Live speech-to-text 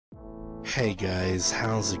Hey guys,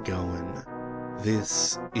 how's it going?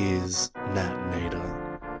 This is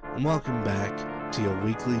Natinator, and welcome back to your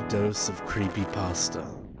weekly dose of creepypasta.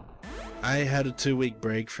 I had a 2-week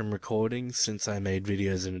break from recording since I made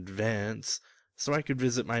videos in advance, so I could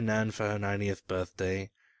visit my nan for her 90th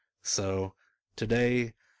birthday. So,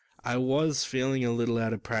 today, I was feeling a little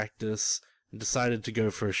out of practice, and decided to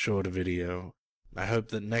go for a shorter video. I hope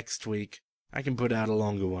that next week, I can put out a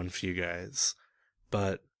longer one for you guys.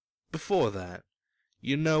 But before that,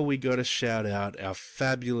 you know we gotta shout out our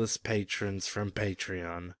fabulous patrons from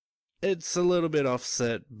Patreon. It's a little bit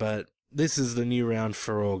offset, but this is the new round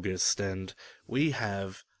for August, and we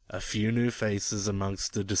have a few new faces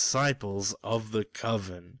amongst the disciples of the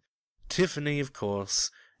Coven. Tiffany, of course,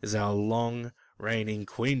 is our long-reigning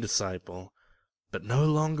Queen Disciple, but no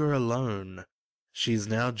longer alone. She is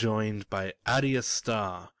now joined by Adia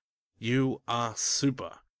Star. You are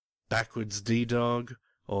super. Backwards D-Dog,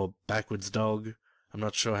 or Backwards Dog. I'm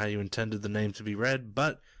not sure how you intended the name to be read,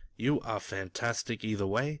 but you are fantastic either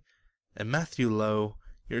way. And Matthew Lowe,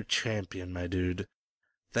 you're a champion, my dude.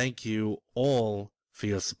 Thank you all for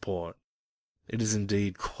your support. It is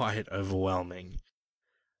indeed quite overwhelming.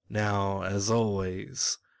 Now, as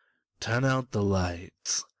always, turn out the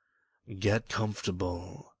lights, get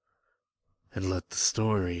comfortable, and let the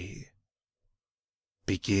story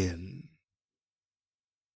begin.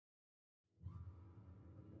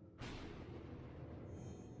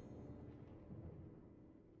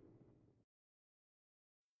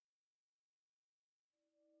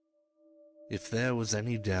 If there was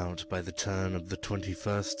any doubt by the turn of the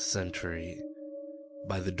 21st century,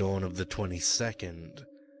 by the dawn of the 22nd,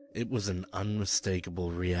 it was an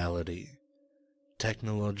unmistakable reality.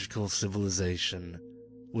 Technological civilization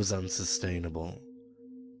was unsustainable.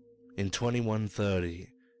 In 2130,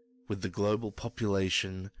 with the global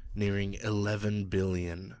population nearing 11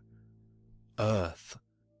 billion, Earth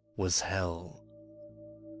was hell.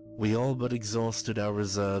 We all but exhausted our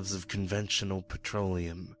reserves of conventional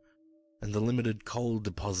petroleum, and the limited coal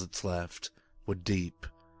deposits left were deep,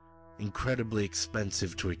 incredibly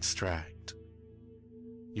expensive to extract.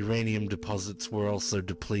 Uranium deposits were also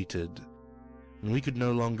depleted, and we could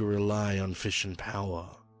no longer rely on fission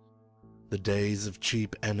power. The days of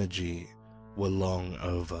cheap energy were long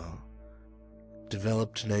over.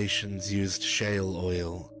 Developed nations used shale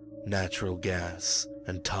oil, natural gas,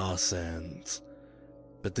 and tar sands,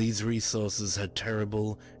 but these resources had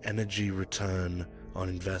terrible energy return on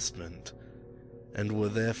investment, and were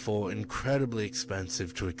therefore incredibly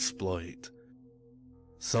expensive to exploit.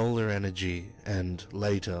 Solar energy and,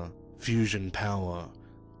 later, fusion power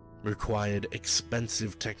required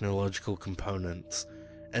expensive technological components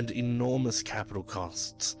and enormous capital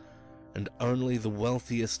costs, and only the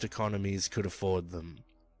wealthiest economies could afford them.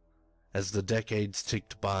 As the decades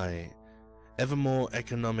ticked by, ever more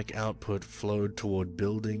economic output flowed toward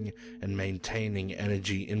building and maintaining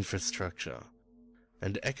energy infrastructure,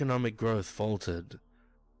 and economic growth faltered.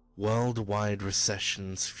 Worldwide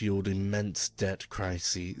recessions fueled immense debt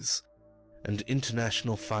crises, and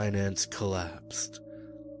international finance collapsed.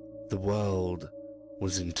 The world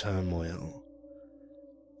was in turmoil.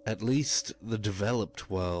 At least the developed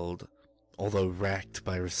world, although racked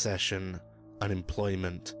by recession,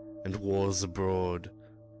 unemployment, and wars abroad,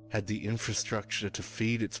 had the infrastructure to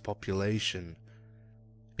feed its population.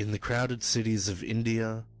 In the crowded cities of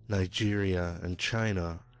India, Nigeria, and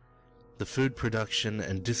China, the food production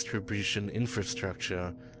and distribution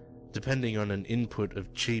infrastructure, depending on an input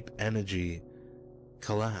of cheap energy,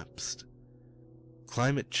 collapsed.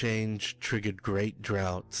 Climate change triggered great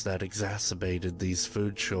droughts that exacerbated these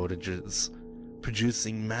food shortages,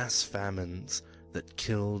 producing mass famines that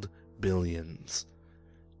killed billions.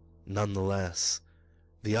 Nonetheless,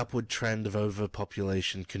 the upward trend of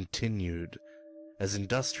overpopulation continued as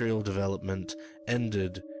industrial development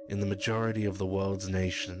ended in the majority of the world's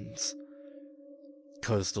nations.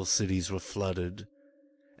 Coastal cities were flooded,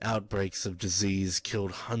 outbreaks of disease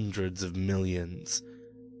killed hundreds of millions,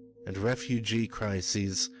 and refugee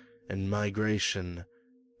crises and migration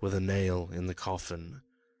were the nail in the coffin,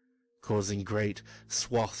 causing great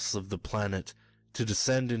swaths of the planet to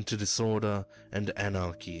descend into disorder and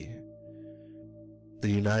anarchy. The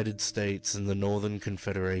United States and the Northern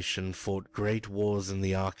Confederation fought great wars in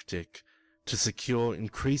the Arctic to secure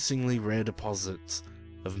increasingly rare deposits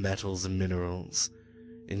of metals and minerals,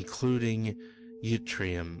 including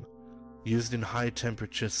yttrium, used in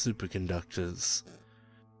high-temperature superconductors.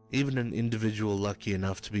 Even an individual lucky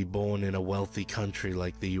enough to be born in a wealthy country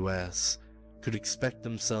like the US could expect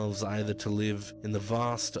themselves either to live in the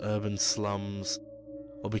vast urban slums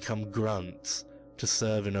or become grunts to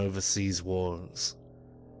serve in overseas wars.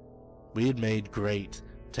 We had made great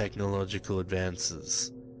technological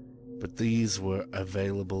advances, but these were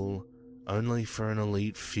available only for an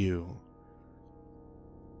elite few.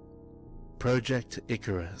 Project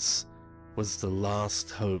Icarus was the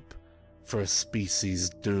last hope for a species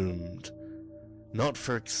doomed, not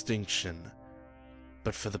for extinction,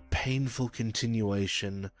 but for the painful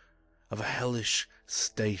continuation of a hellish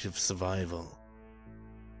state of survival.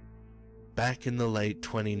 Back in the late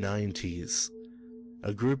 2090s,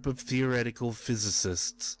 a group of theoretical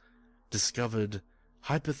physicists discovered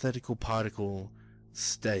hypothetical particle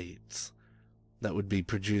states that would be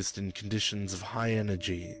produced in conditions of high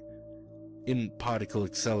energy, in particle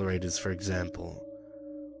accelerators, for example.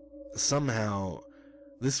 Somehow,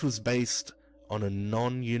 this was based on a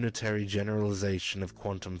non-unitary generalization of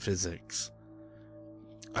quantum physics.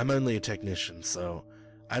 I'm only a technician, so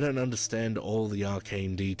I don't understand all the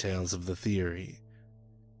arcane details of the theory.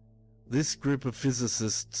 This group of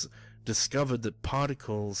physicists discovered that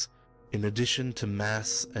particles, in addition to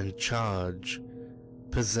mass and charge,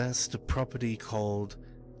 possessed a property called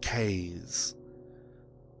Ks.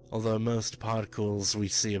 Although most particles we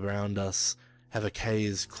see around us have a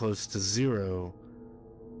Ks close to zero,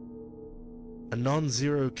 a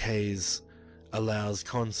non-zero Ks allows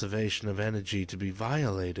conservation of energy to be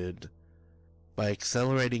violated by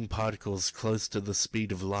accelerating particles close to the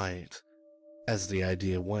speed of light. As the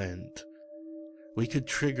idea went, we could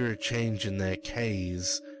trigger a change in their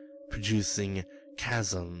Ks, producing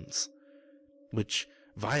chasms, which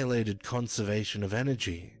violated conservation of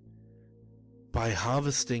energy. By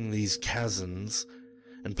harvesting these chasms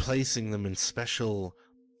and placing them in special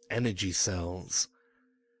energy cells,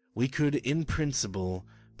 we could, in principle,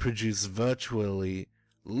 produce virtually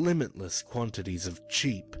limitless quantities of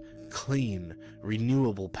cheap, clean,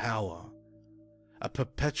 renewable power. A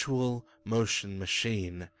perpetual motion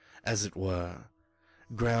machine, as it were,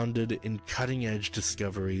 grounded in cutting-edge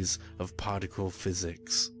discoveries of particle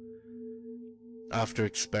physics. After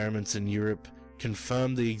experiments in Europe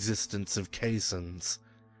confirmed the existence of Ksons,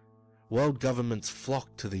 world governments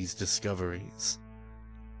flocked to these discoveries.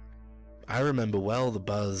 I remember well the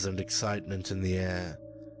buzz and excitement in the air,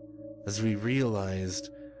 as we realized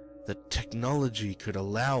that technology could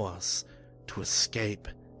allow us to escape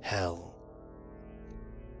hell.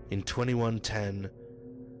 In 2110,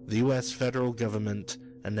 the US federal government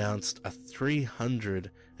announced a $350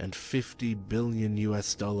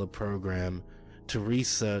 billion program to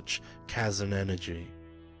research Kazan energy,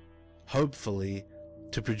 hopefully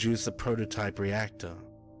to produce a prototype reactor.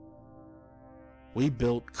 We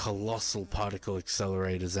built colossal particle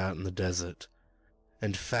accelerators out in the desert,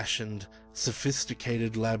 and fashioned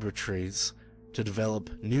sophisticated laboratories to develop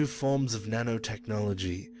new forms of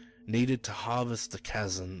nanotechnology needed to harvest the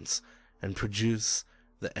Kazans and produce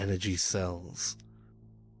the energy cells.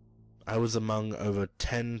 I was among over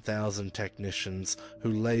 10,000 technicians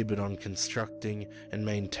who labored on constructing and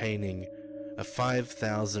maintaining a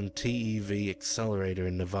 5,000 TeV accelerator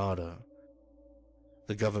in Nevada.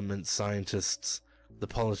 The government scientists, the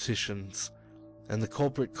politicians, and the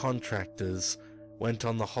corporate contractors went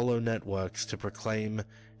on the hollow networks to proclaim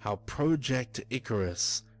how Project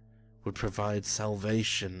Icarus would provide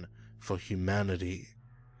salvation for humanity.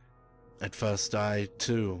 At first I,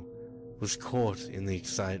 too, was caught in the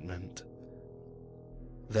excitement.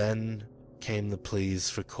 Then came the pleas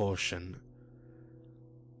for caution.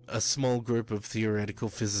 A small group of theoretical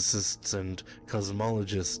physicists and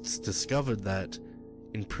cosmologists discovered that,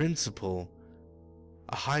 in principle,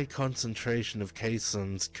 a high concentration of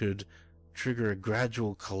Ksons could trigger a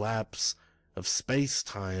gradual collapse of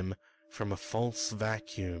space-time from a false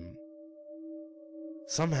vacuum.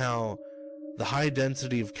 Somehow, the high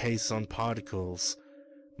density of Kson particles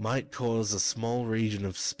might cause a small region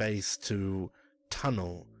of space to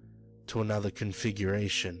tunnel to another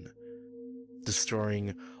configuration,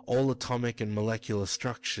 destroying all atomic and molecular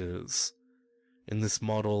structures. In this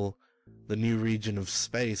model, the new region of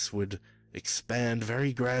space would expand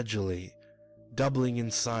very gradually, doubling in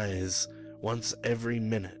size once every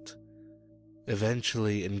minute,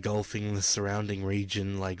 eventually engulfing the surrounding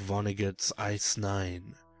region like Vonnegut's Ice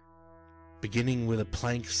 9. Beginning with a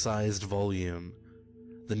Planck-sized volume,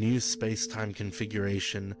 the new space-time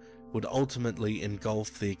configuration would ultimately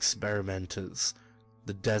engulf the experimenters,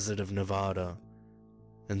 the desert of Nevada,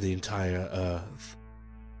 and the entire Earth.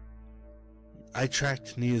 I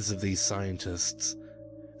tracked news of these scientists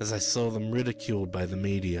as I saw them ridiculed by the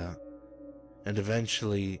media, and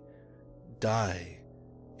eventually die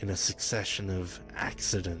in a succession of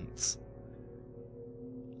accidents.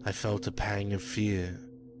 I felt a pang of fear.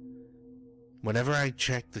 Whenever I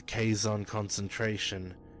checked the Kson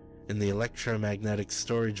concentration, in the electromagnetic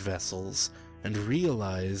storage vessels and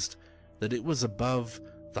realized that it was above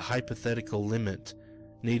the hypothetical limit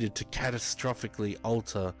needed to catastrophically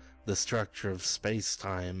alter the structure of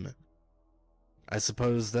space-time. I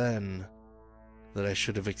suppose then that I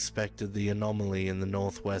should have expected the anomaly in the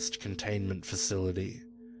Northwest Containment Facility.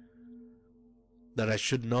 That I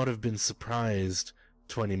should not have been surprised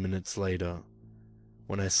 20 minutes later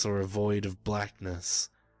when I saw a void of blackness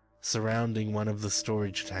surrounding one of the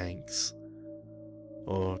storage tanks,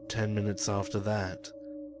 or 10 minutes after that,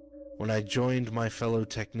 when I joined my fellow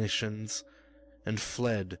technicians and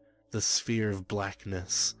fled the sphere of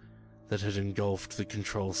blackness that had engulfed the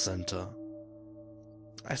control center.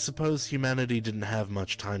 I suppose humanity didn't have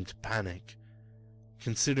much time to panic,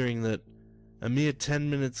 considering that a mere 10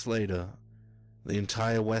 minutes later, the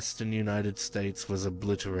entire western United States was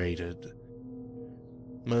obliterated.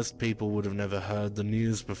 Most people would have never heard the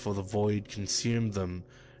news before the void consumed them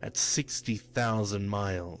at 60,000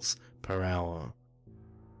 miles per hour.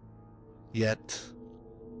 Yet,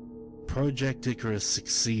 Project Icarus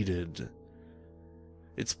succeeded.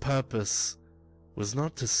 Its purpose was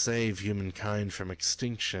not to save humankind from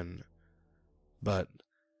extinction, but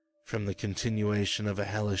from the continuation of a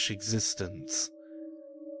hellish existence.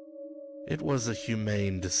 It was a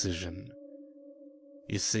humane decision.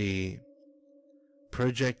 You see,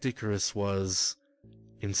 Project Icarus was,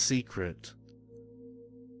 in secret,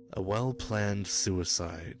 a well-planned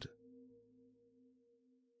suicide.